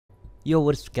Yo,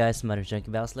 what's up guys, my name is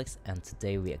DrunkyBearAslax and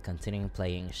today we are continuing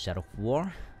playing Shadow of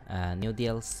War, new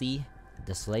DLC,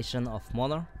 Desolation of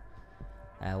Mordor.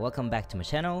 Welcome back to my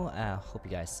channel. Hope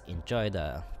you guys enjoyed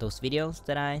those videos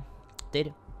that I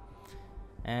did.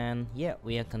 And yeah,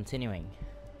 we are continuing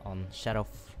on Shadow of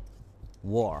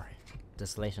War,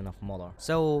 Desolation of Mordor.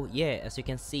 So yeah, as you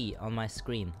can see on my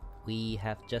screen, we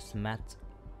have just met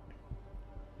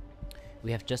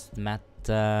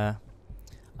our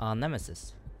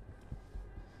nemesis.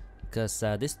 Because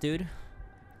this dude,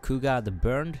 Kuga the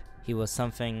Burned, he was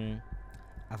something,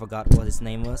 I forgot what his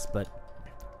name was, but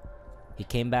he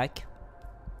came back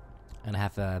and I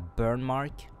have a burn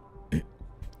mark,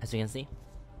 as you can see.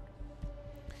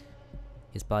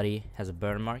 His body has a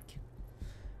burn mark,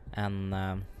 and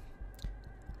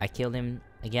I killed him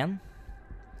again,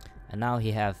 and now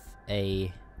he have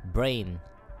a brain,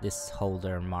 this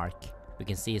holder mark. We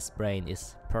can see his brain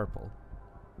is purple.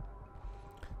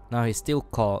 Now he still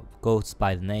goes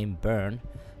by the name Burn,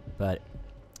 but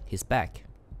he's back.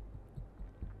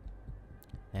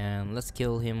 And let's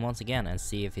kill him once again and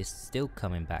see if he's still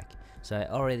coming back. So I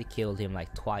already killed him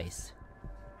like twice.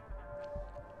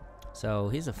 So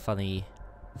he's a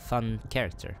fun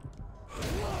character.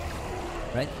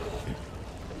 Right?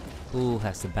 Who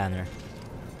has the banner?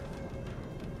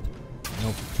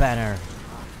 No banner.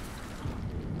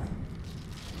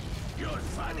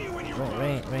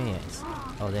 Where is?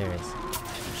 Oh, there it is.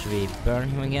 Should we burn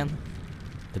him again?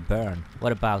 The burn.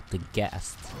 What about the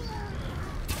ghast?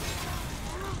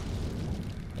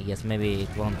 I guess maybe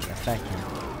it won't affect him.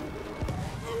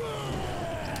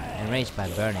 Enraged by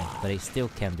burning, but he still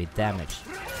can be damaged.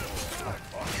 Oh.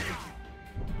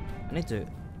 I need to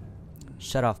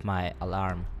shut off my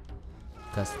alarm,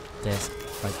 because there's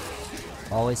like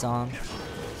always on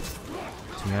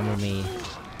to remember me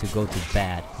to go to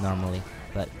bed normally,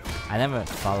 but I never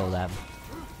follow them.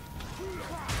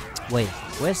 Wait,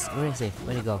 where is he?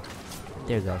 Where'd he go?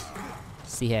 There he goes.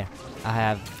 See here, I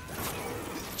have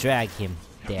dragged him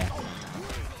there.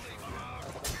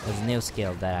 There's a new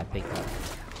skill that I picked up,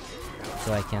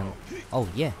 so I can. Oh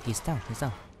yeah, he's down. Nice.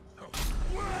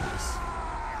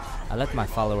 I'll let my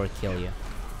follower kill you.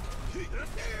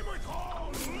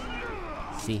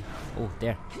 See? Oh,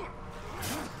 there.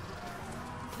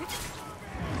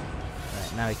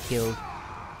 Right, now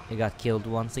he got killed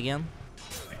once again.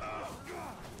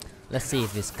 Let's see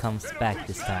if this comes back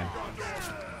this time.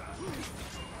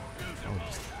 Oh,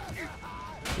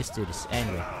 this dude is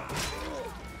angry.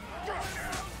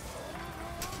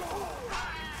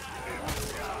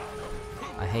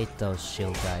 I hate those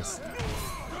shield guys.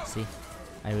 See?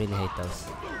 I really hate those.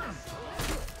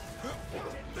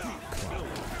 Come on.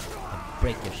 I'll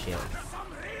break your shield.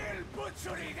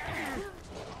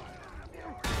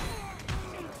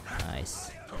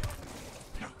 Nice.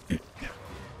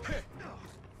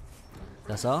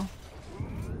 That's all.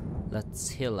 Let's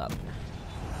heal up.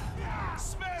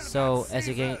 So as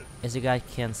you guys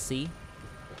can see,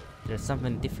 there's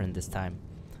something different this time.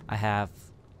 I have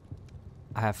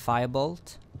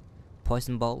firebolt,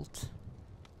 poison bolt,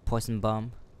 poison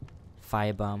bomb,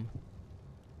 firebomb,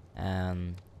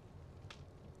 and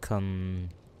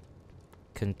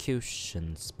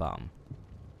concussions bomb.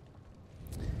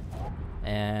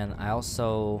 And I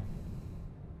also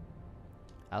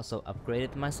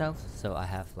upgraded myself, so I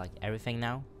have like everything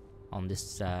now on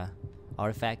this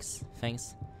artifacts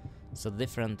things. So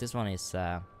different. This one is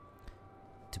to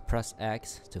press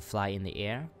X to fly in the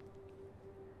air,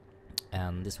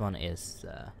 and this one is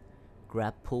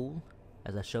grab pull.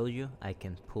 As I showed you, I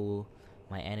can pull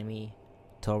my enemy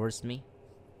towards me.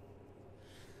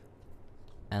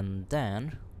 And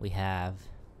then we have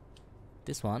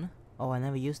this one. Oh, I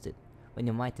never used it. When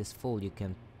your might is full, you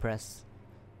can press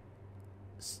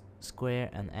square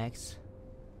and X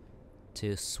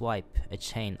to swipe a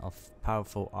chain of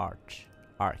powerful arc,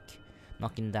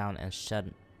 knocking down and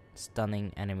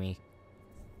stunning enemy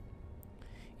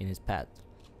in his path.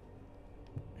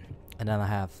 And then I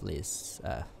have this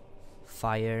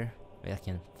fire, where I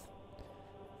can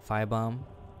firebomb.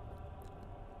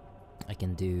 I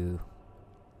can do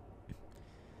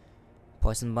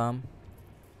poison bomb.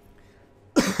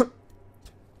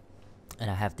 And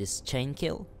I have this chain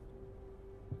kill.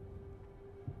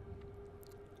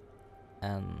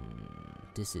 And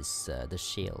this is the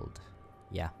shield.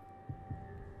 Yeah.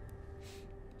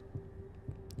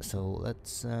 So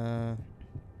let's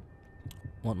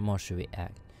what more should we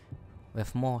add? We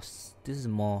have more. This is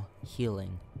more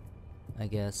healing. I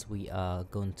guess we are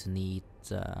going to need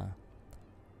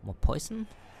more poison.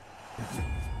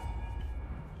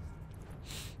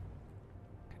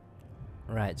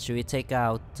 Right, should we take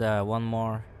out one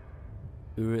more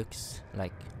Uruks,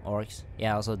 like orcs.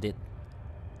 Yeah, I also did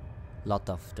lot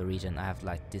of the region. I have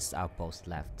like this outpost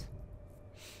left.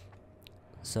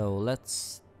 So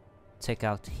let's take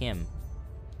out him,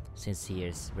 since he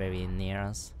is very near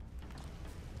us.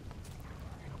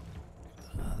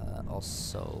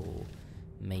 Also,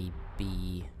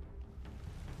 maybe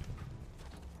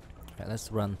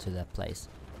let's run to that place.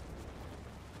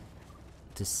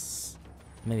 This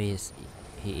maybe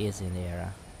he is in the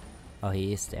area. Oh,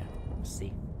 he is there. Let's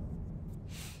see.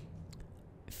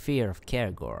 Fear of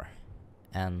Kergor,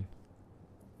 and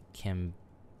can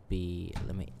be.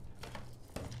 Let me.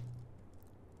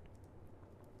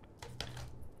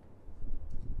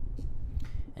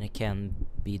 And it can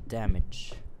be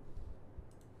damage.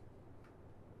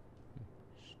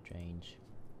 Strange.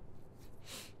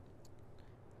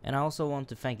 And I also want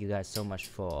to thank you guys so much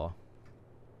for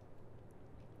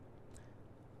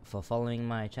following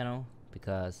my channel,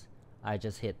 because I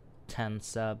just hit 10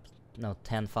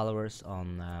 followers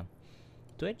on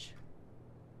Twitch.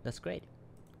 That's great.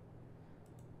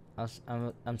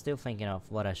 I'm still thinking of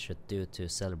what I should do to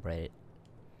celebrate it.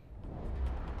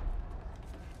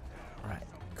 Right,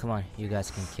 come on, you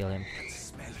guys can kill him.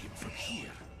 Smell him from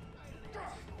here.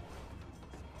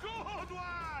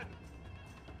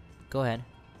 Go ahead.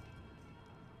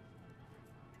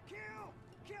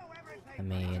 I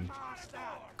mean,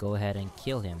 go ahead and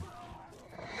kill him.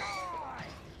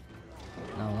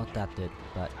 No, not that dude,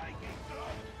 but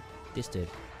this dude.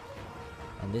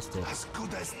 And this dude. As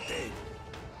good as dead.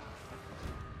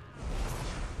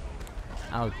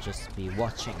 I'll just be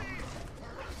watching,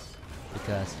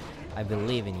 because I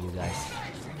believe in you guys.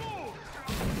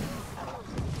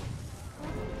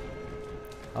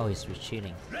 Oh, he's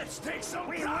retreating. Let's take some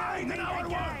pride in our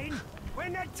work.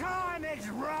 When the time is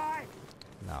right.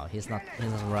 No, he's not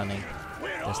running.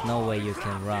 There's no way you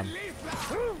can run.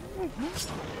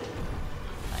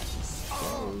 Nice.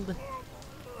 Gold.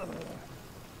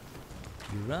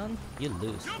 You run, you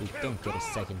lose. You don't get a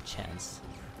second chance.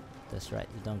 That's right,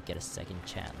 you don't get a second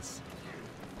chance.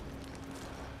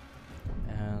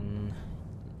 And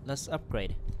let's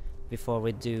upgrade. Before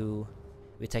we do,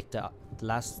 we take the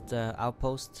last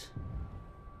outpost.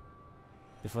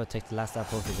 Before we take the last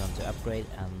outpost, we're going to upgrade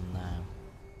and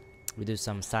we do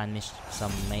some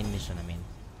main mission. I mean,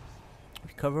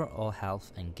 recover all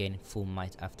health and gain full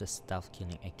might after stealth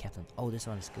killing a captain. Oh, this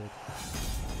one is good.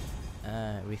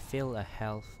 Refill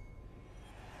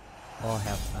all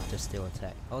health after steal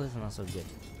attack. Oh, this one also good.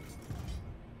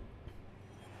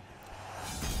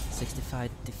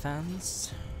 65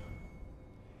 defense,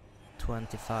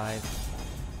 25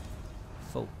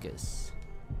 focus.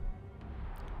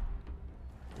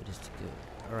 That is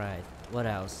good. Alright, what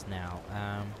else now?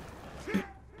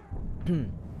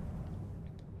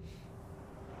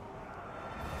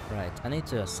 Right, I need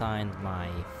to assign my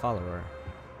follower,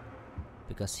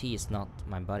 because he is not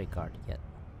my bodyguard yet.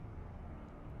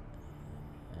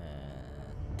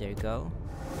 There you go.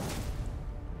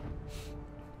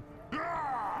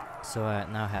 So I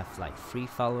now have like 3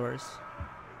 followers.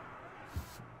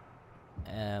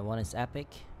 One is epic.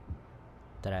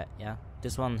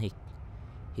 This one he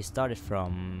started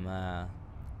from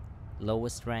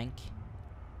lowest rank.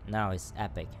 Now it's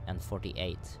epic and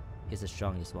 48. He's the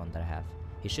strongest one that I have.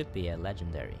 He should be a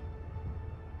legendary.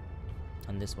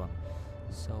 And this one.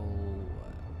 So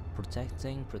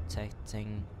protecting.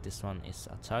 This one is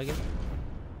a target.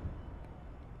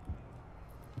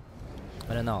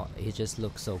 I don't know, he just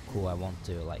looks so cool. I want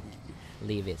to like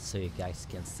leave it so you guys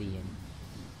can see him.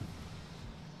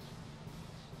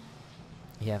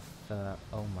 You have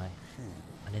oh my,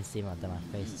 I didn't see him that my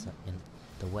face is in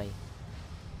the way.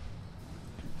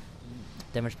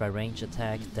 Damage by range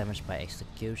attack, damage by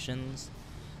executions.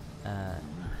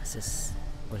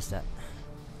 What is that?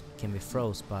 Can be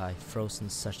froze by frozen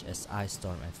such as ice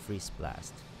storm and freeze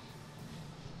blast.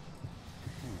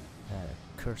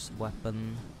 Curse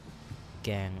weapon.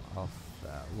 Gang of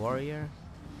warrior,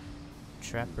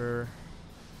 trapper,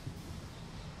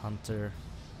 hunter,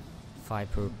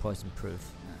 fire-proof,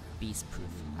 poison-proof,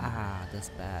 beast-proof. Ah, that's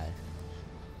bad.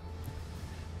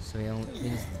 So we only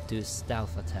need to do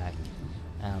stealth attack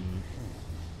and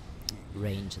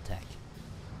range attack.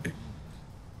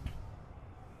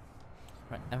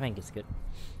 Right, I think it's good.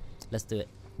 Let's do it.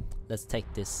 Let's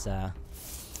take this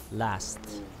last,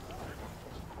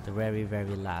 the very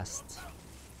last.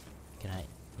 Can I?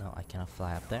 No, I cannot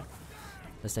fly up there.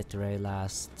 Let's take the very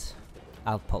last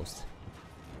outpost.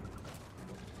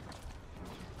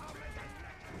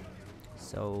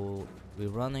 So we're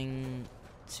running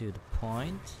to the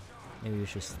point. Maybe we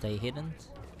should stay hidden.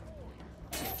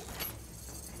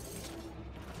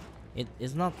 It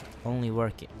is not only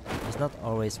working. It's not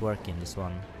always working, this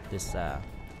one. This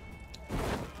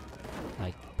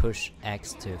like push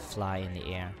X to fly in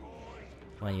the air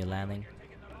when you're landing.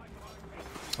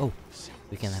 Oh,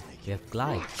 we have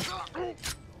glide.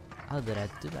 How did I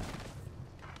do that?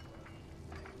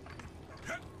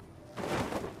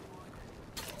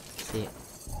 See.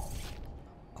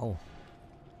 Oh,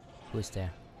 who is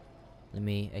there? Let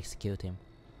me execute him.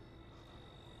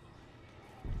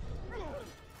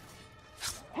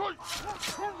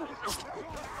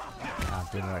 Ah,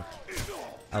 didn't work.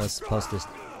 I was supposed to.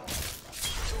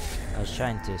 I was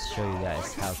trying to show you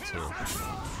guys how to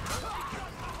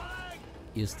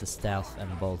use the stealth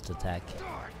and bolt attack,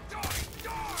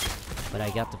 but I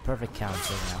got the perfect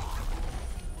counter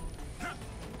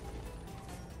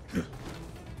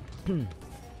now.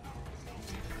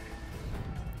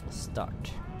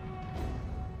 Start.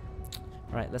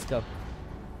 Alright, let's go.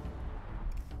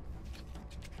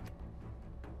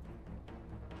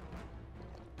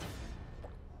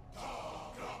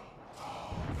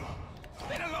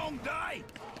 Been a long day.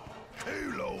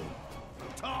 Too long.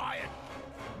 Tired.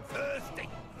 Thirsty.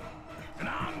 And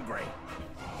hungry.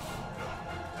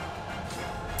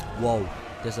 Whoa,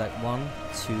 there's like 1,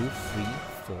 2, 3,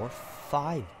 4,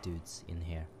 5 dudes in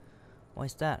here. Why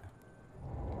is that?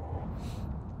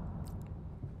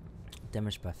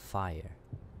 Damaged by fire.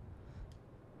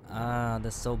 Ah,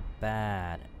 that's so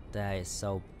bad. That is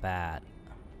so bad.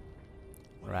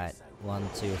 Right, 1,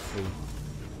 2, 3.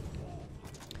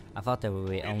 I thought there would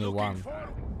be only one.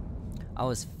 I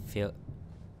was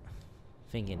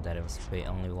thinking that it was be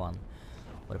only one.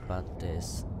 What about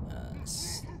this?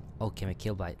 Oh, can we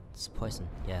kill by poison?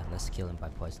 Yeah, let's kill him by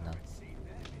poison then.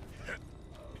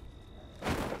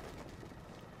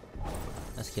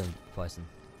 Let's kill him by poison.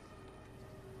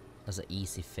 That's an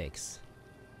easy fix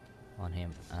on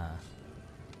him.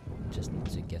 Just need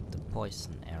to get the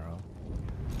poison arrow.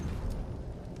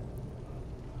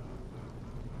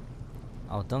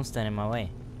 Oh, don't stand in my way.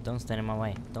 Don't stand in my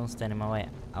way. Don't stand in my way.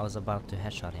 I was about to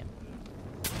headshot him.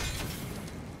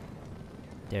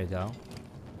 There you go.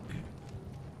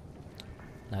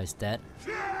 Now he's dead.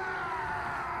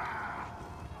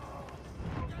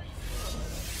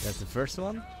 That's the first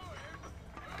one.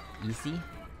 Easy.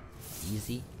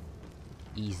 Easy.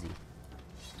 Easy.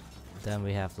 Then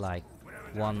we have like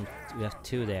we have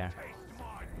 2 there.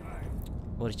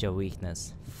 What is your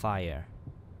weakness? Fire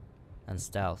and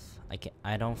stealth.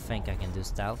 I don't think I can do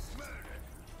stealth.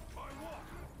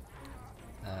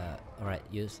 Alright,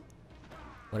 use.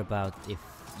 What about if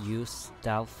you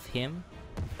stealth him?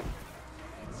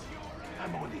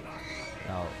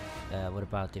 No. What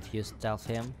about if you stealth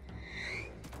him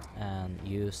and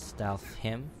you stealth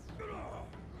him?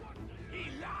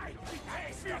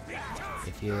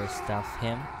 If you stealth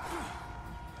him,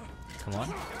 come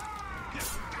on.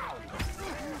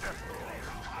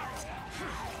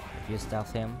 If you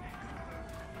stealth him,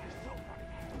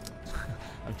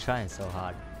 I'm trying so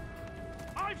hard.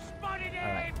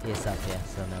 Alright, he's up here,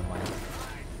 so never mind.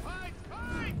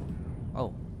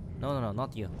 Oh, no,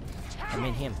 not you. I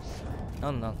mean him.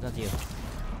 No, not you.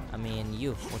 I mean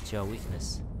you. What's your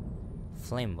weakness?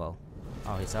 Flame bow.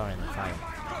 Oh, he's already in the fire.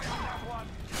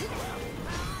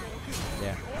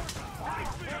 There.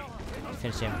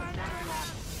 Finish him.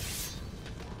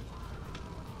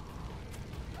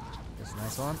 That's a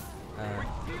nice one.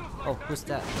 Oh, who's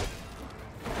that?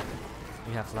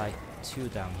 We have like 2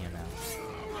 down here now.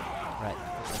 Right,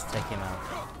 let's take him out.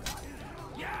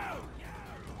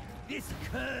 This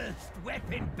cursed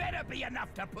weapon better be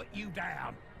enough to put you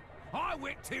down. I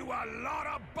went to a lot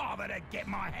of bother to get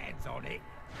my hands on it.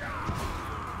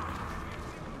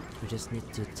 We just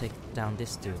need to take down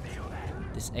this dude.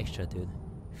 This extra dude.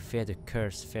 Fear the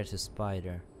curse, fear the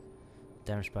spider.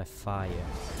 Damaged by fire.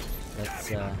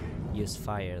 Let's use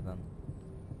fire then.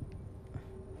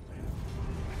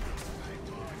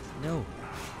 No!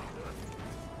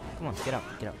 Come on, get up,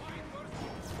 get up.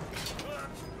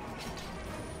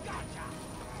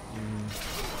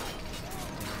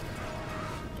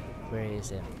 Where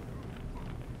is it?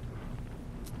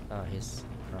 Oh, he's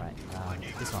right.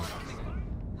 This one.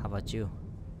 How about you?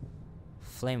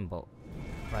 Flame bolt.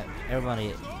 Right,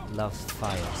 everybody loves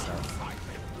fire, so.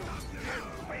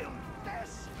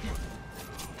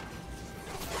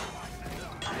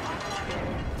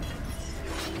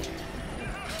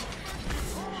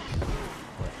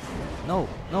 No,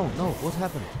 what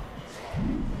happened?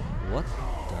 What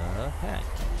the heck?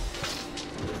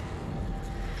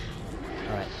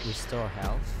 Alright, restore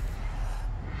health.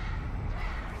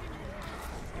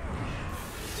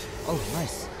 Oh,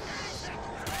 nice.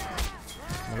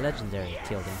 The legendary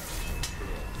killed him.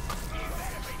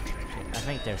 I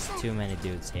think there's too many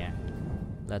dudes here.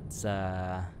 Let's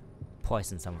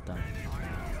poison some of them.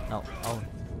 No, oh,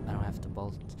 I don't have the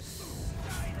bolt.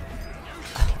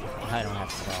 I don't have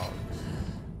the bolt.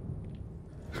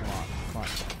 Come on, come on.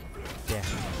 There.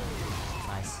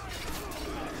 Nice.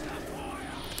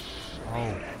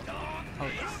 Oh, how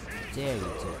dare you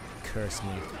to curse me?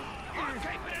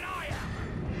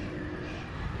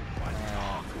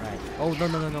 Right. Oh, no,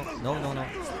 no, no, no, no, no, no.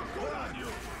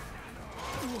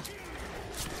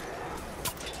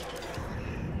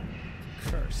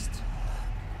 Cursed.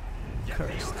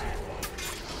 Cursed.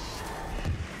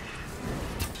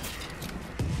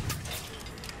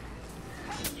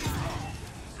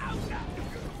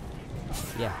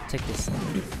 Yeah, take this.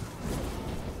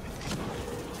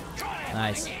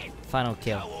 Nice. Final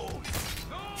kill.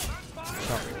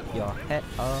 Chop your head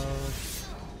off.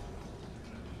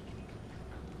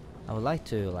 I would like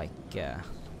to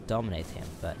dominate him,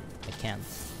 but I can't.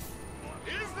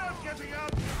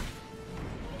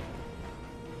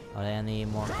 Are there any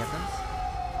more captains?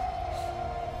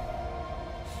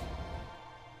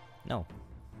 No.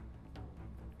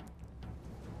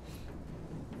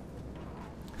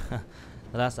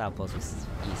 The last outpost was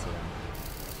easier.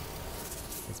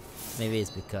 Maybe it's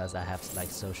because I have like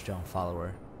so strong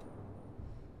follower.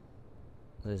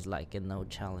 There's like a no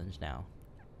challenge now.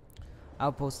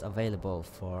 Outpost available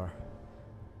for.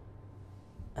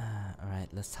 Alright,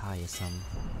 let's hire some.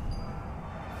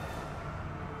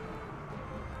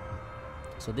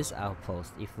 So this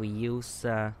outpost, if we use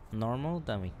normal,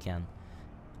 then we can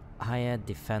hire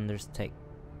defenders take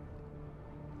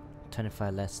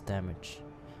 25 less damage.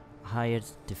 Higher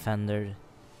defender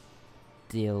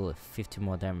deal 50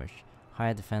 more damage.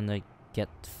 Higher defender get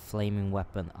flaming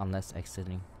weapon unless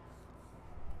exiting.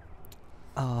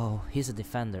 Oh, he's a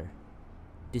defender.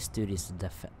 This dude is a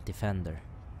defender,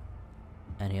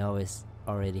 and he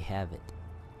already have it.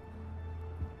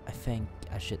 I think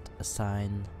I should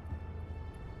assign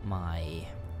my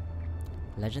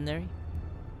legendary.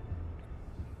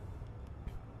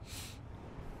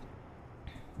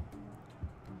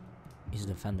 He's a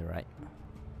defender, right?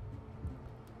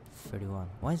 31.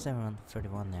 Why is everyone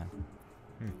 31 now?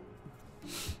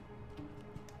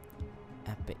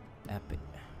 Epic, epic.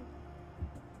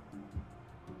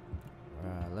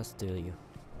 Let's do you.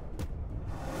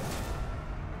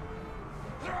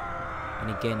 And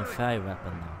he gained a fire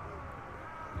weapon now.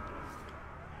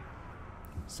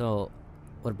 So,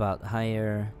 what about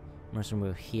higher mercenary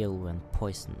will heal when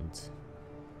poisoned?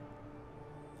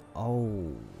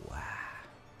 Oh,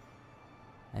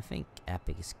 I think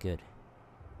epic is good.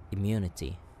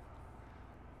 Immunity.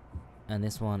 And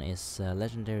this one is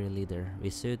legendary leader.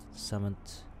 Resuit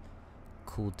summoned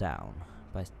cooldown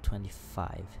by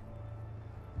 25.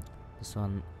 This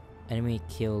one, enemy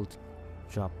killed,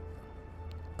 drop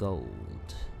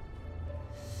gold.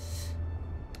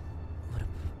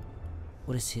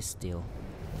 What is his deal?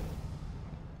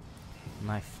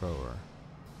 Knife thrower.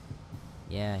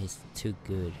 Yeah, he's too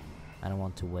good. I don't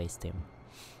want to waste him.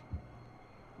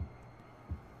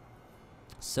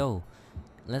 So,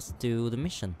 let's do the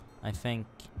mission. I think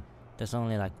there's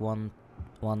only like 1,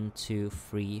 2,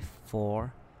 3,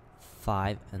 4,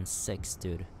 5, and 6,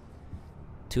 dude.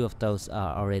 2 of those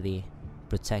are already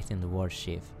protecting the war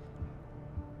chief.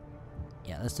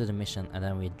 Yeah, let's do the mission, and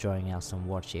then we're drawing out some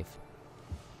war chief.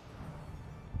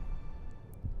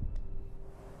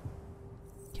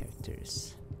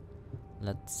 Characters.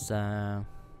 Let's do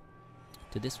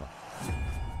this one.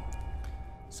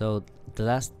 So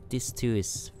these 2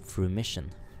 is through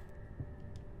mission.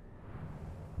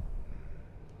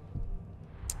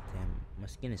 Damn, my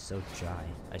skin is so dry.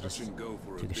 I just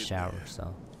took a shower,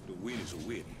 so. The wind is a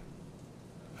win.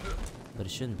 But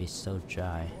it shouldn't be so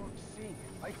dry.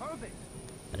 I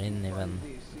didn't even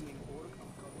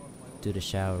do the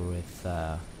shower with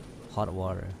hot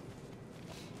water.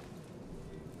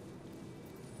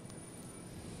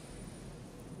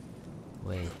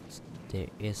 Wait, there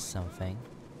is something.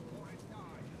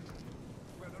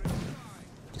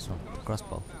 This one,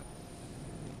 crossbow.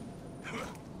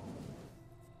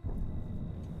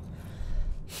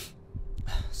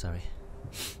 Sorry.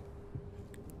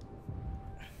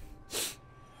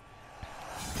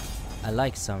 I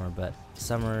like summer, but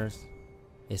summer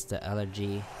is the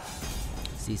allergy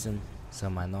season, so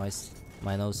my nose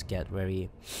get very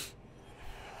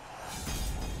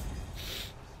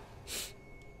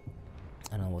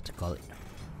I don't know what to call it.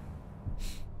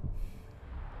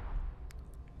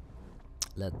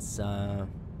 Let's there's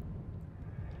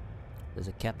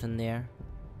a captain there.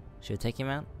 Should we take him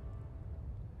out?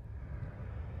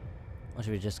 Or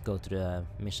should we just go to the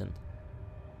mission?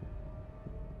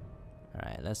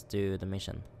 Alright, let's do the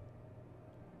mission.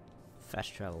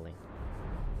 Fast traveling.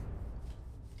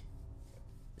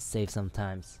 save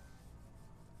sometimes.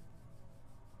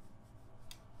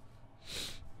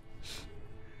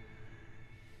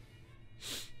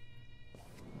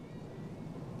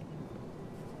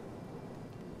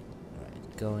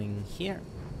 Right, going here.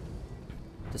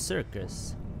 The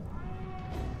circus.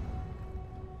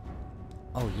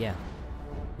 Oh yeah,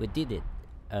 we did it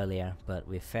earlier, but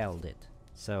we failed it.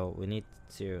 So we need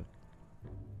to.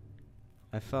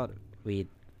 I thought we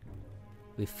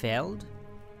failed,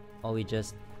 or we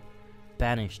just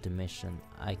banished the mission.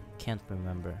 I can't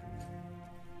remember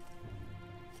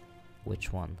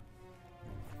which one.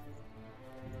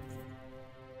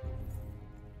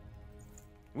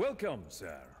 Welcome,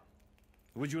 sir.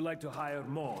 Would you like to hire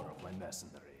more of my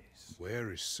mercenaries?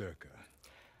 Where is Circa?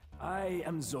 I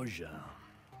am Zoja,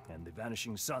 and the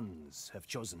Vanishing Sons have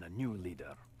chosen a new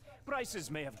leader. Prices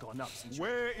may have gone up since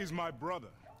Where is my brother?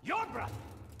 Your brother!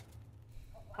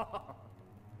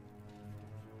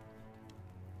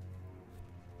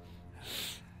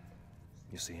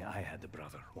 You see, I had a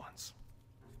brother once.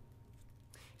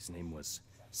 His name was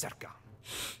Circa.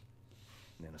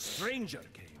 And then a stranger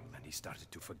came, and he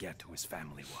started to forget who his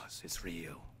family was, his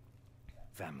real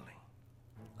family.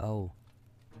 Oh.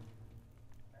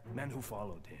 Men who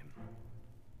followed him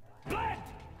bled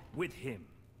with him.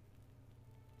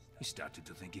 He started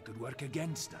to think he could work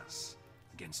against us,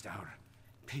 against our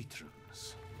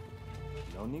patrons.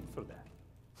 No need for that.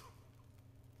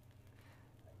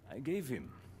 I gave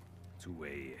him to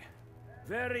a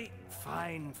very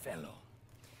fine fellow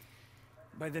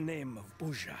by the name of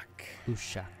Ujak.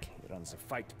 Ushak. He runs a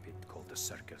fight pit called the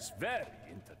Circus. Very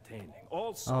entertaining.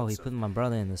 All sorts Oh, he of put my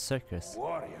brother in the circus.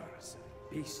 warriors and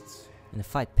beasts. In the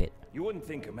fight pit. You wouldn't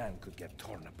think a man could get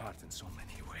torn apart in so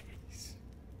many ways.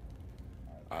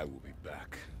 I will be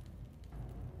back.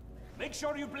 Make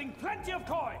sure you bring plenty of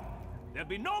coin. There'll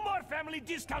be no more family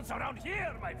discounts around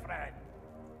here, my friend.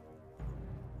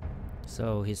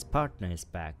 So his partner is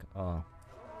back. Oh,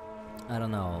 I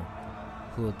don't know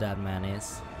who that man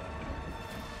is.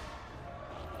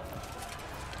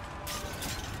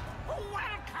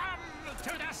 Welcome to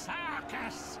the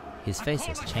circus. His face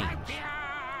has changed.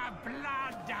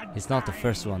 He's not the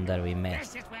first one that we met.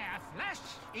 This is where flesh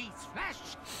eats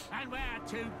flesh, and where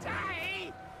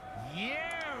today you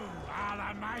are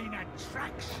the main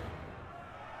attraction.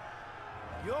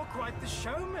 You're quite the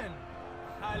showman.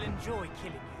 I'll enjoy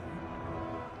killing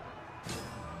you.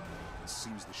 It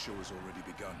seems the show has already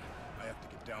begun. I have to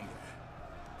get down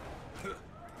there.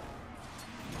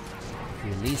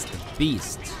 Release the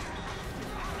beast.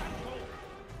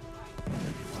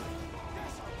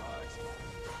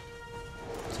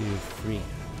 Two, three.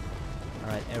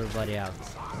 Alright, everybody out.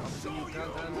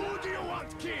 Who do you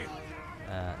want, kid?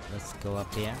 Let's go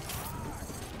up here.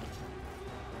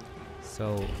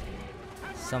 So,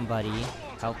 somebody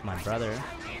help my brother.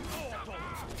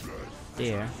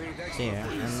 There, there,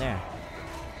 and there.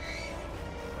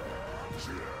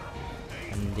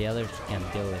 And the others can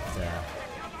deal with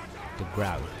the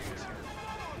growl.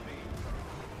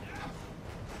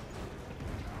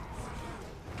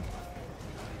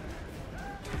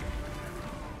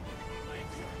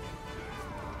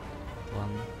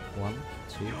 One,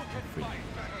 two, and three.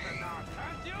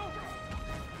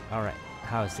 Alright,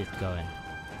 how is it going?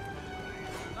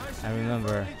 I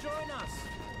remember.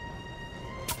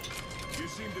 You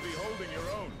seem to be holding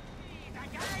your own.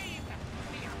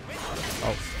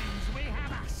 Oh, We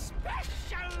have a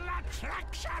special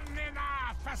attraction in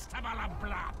our Festival of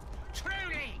Blood.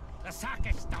 Truly, the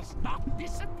circus does not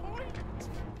disappoint.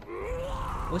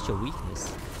 what's your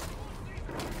weakness?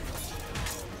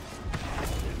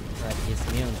 Right,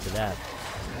 he's immune to that.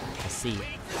 I see.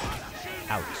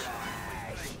 Ouch.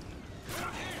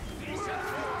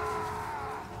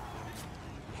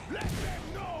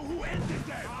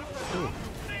 Ooh.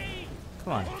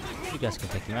 Come on, you guys can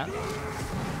take him out.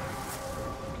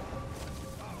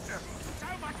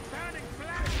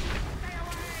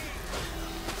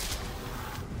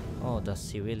 Oh, does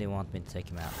he really want me to take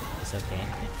him out? It's okay.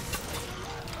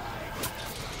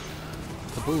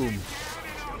 Kaboom!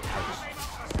 Ouch.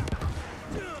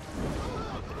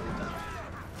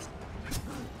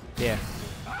 There.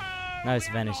 Now it's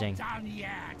vanishing. Done yet.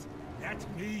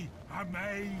 Let me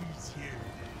amaze you.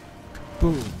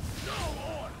 Boom!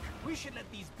 We should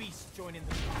let these beasts join in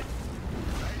the fight.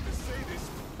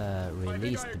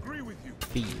 Release I the agree with you.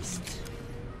 beast.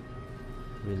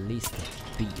 Release the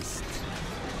beast.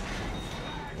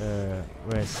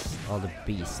 Where's all the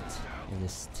beasts in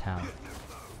this town?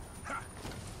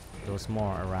 There was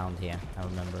more around here, I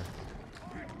remember.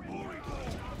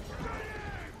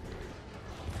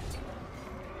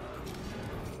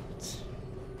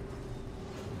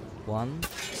 One,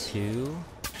 two,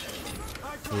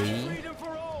 3,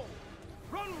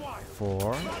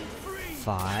 4,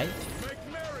 5.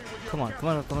 Come on, come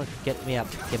on, come on, get me up,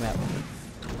 get me up.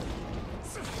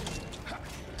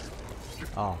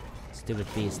 Oh, stupid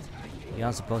beast. You're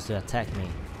not supposed to attack me.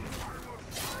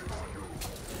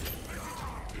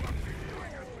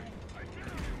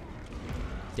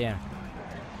 Damn.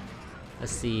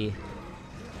 Let's see.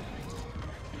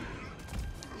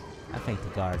 I think the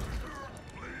guard.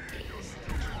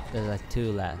 There's like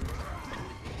 2 left.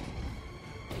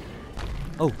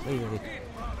 Oh, wait.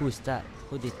 Who is that?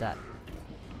 Who did that?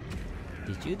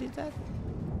 Did you do that?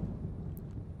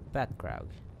 Bad crowd.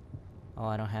 Oh,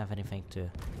 I don't have anything to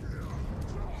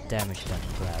damage that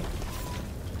crowd.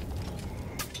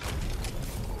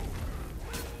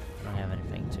 I don't have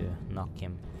anything to knock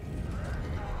him.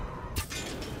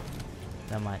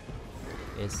 That might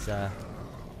is oh,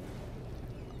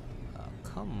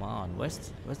 come on,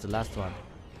 where's the last one?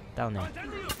 Down there.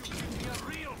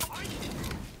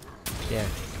 There.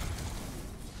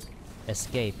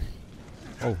 Escape.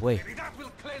 Oh wait.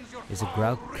 Is a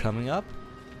Graug coming up?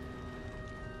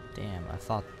 Damn, I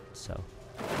thought so.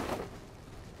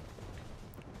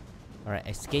 Alright,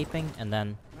 escaping and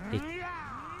then they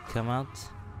come out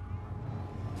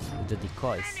with the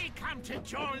decoys.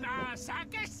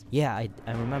 Yeah, I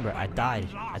remember. I died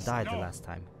the last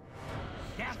time.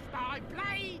 Death by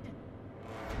blade,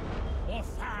 or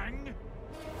fang,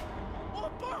 or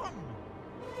bomb.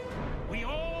 We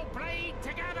all bleed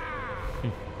together.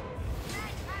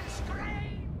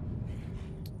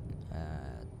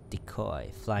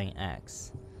 Decoy, flying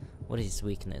axe. What is his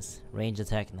weakness? Range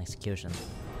attack and execution.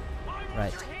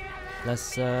 Right.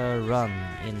 Let's run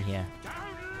in here.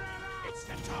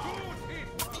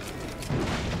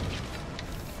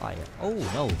 Fire. Oh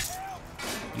no!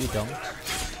 You don't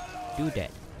do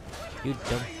that. You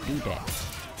don't do that.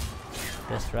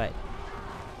 That's right.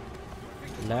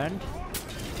 Learn.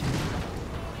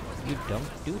 You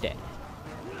don't do that.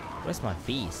 Where's my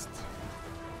beast?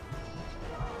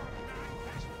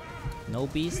 No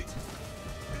beast?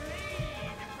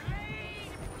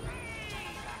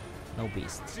 No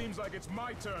beast. Seems like it's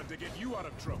my turn to get you out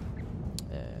of trouble.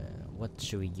 What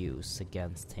should we use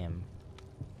against him?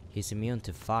 He's immune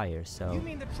to fire, so... You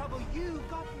mean the trouble you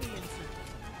got me into?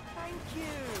 Thank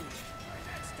you!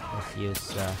 Let's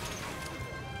use,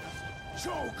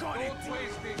 Choke on it!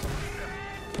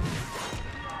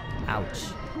 ouch.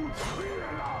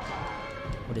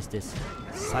 What is this?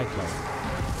 Cyclone.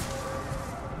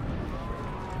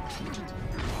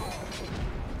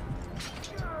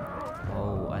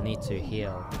 Oh, I need to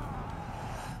heal.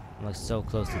 I'm like so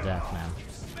close to death now.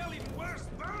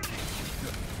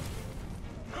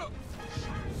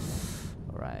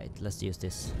 Alright, let's use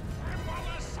this.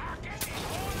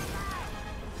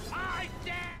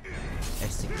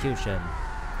 Execution.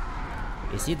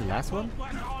 Is he the last one?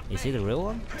 Is he the real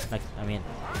one? Like, I mean,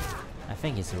 I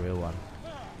think he's the real one.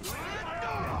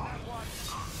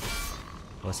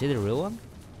 Was he the real one?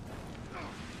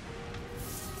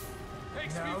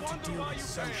 Now to deal with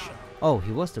sunshine. Oh,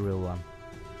 he was the real one.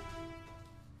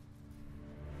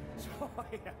 Oh,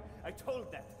 yeah, I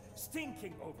told that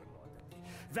stinking overlord that the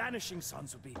Vanishing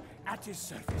Sons would be at his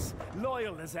service,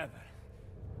 loyal as ever.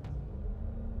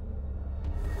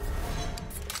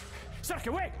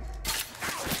 Circa, wait!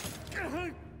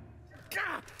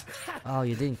 Oh,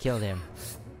 you didn't kill him.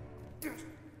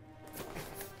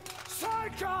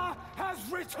 Circa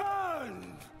has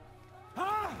returned!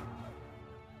 Huh?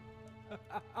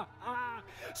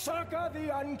 Circa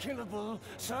the unkillable,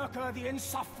 Circa the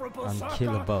insufferable,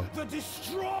 Unkillable. Circa the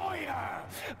destroyer!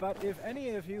 But if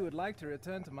any of you would like to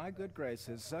return to my good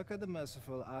graces, Circa the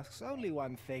Merciful asks only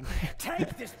one thing.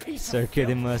 Take this piece of Circuit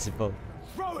filth, Immersible.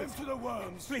 throw him to the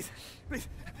worms! Please, please.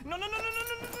 No, no, no, no, no,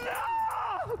 no,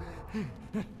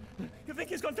 no! You think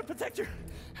he's going to protect you?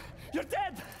 You're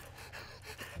dead!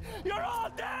 You're all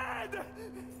dead!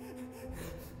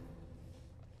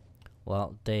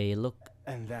 Well, they look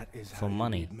And that is for how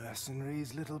money. you lead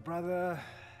mercenaries, little brother.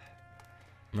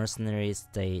 Mercenaries,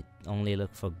 they only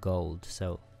look for gold,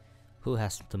 so who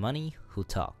has the money, who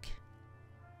talk.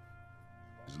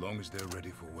 As long as they're ready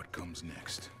for what comes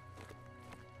next.